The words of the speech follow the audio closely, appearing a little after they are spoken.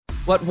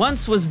What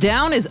once was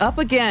down is up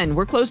again.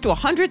 We're close to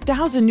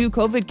 100,000 new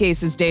COVID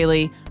cases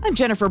daily. I'm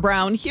Jennifer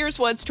Brown. Here's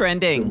what's The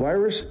trending.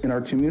 virus in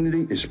our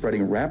community is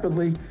spreading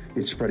rapidly.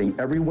 It's spreading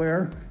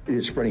everywhere. It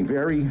is spreading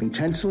very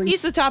intensely.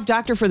 He's the top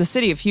doctor for the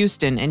city of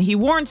Houston, and he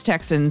warns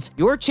Texans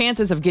your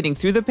chances of getting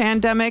through the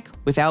pandemic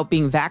without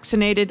being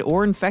vaccinated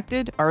or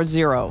infected are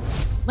zero.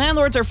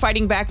 Landlords are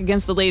fighting back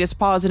against the latest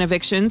pause in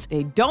evictions.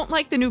 They don't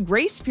like the new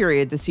grace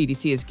period the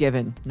CDC has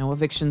given. No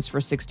evictions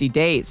for 60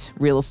 days.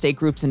 Real estate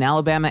groups in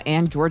Alabama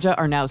and Georgia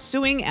are now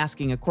suing,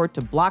 asking a court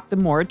to block the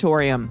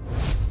moratorium.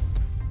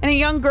 And a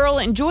young girl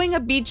enjoying a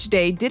beach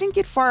day didn't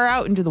get far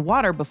out into the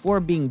water before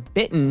being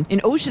bitten. In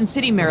Ocean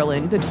City,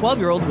 Maryland, the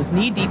 12-year-old was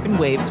knee-deep in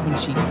waves when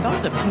she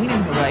felt a pain in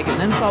her leg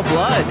and then saw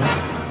blood.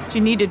 She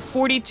needed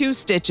 42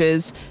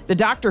 stitches. The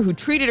doctor who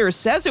treated her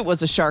says it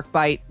was a shark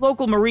bite.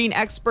 Local marine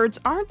experts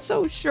aren't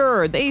so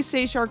sure. They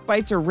say shark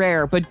bites are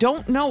rare, but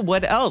don't know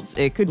what else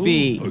it could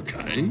be.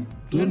 Okay.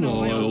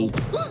 Denial.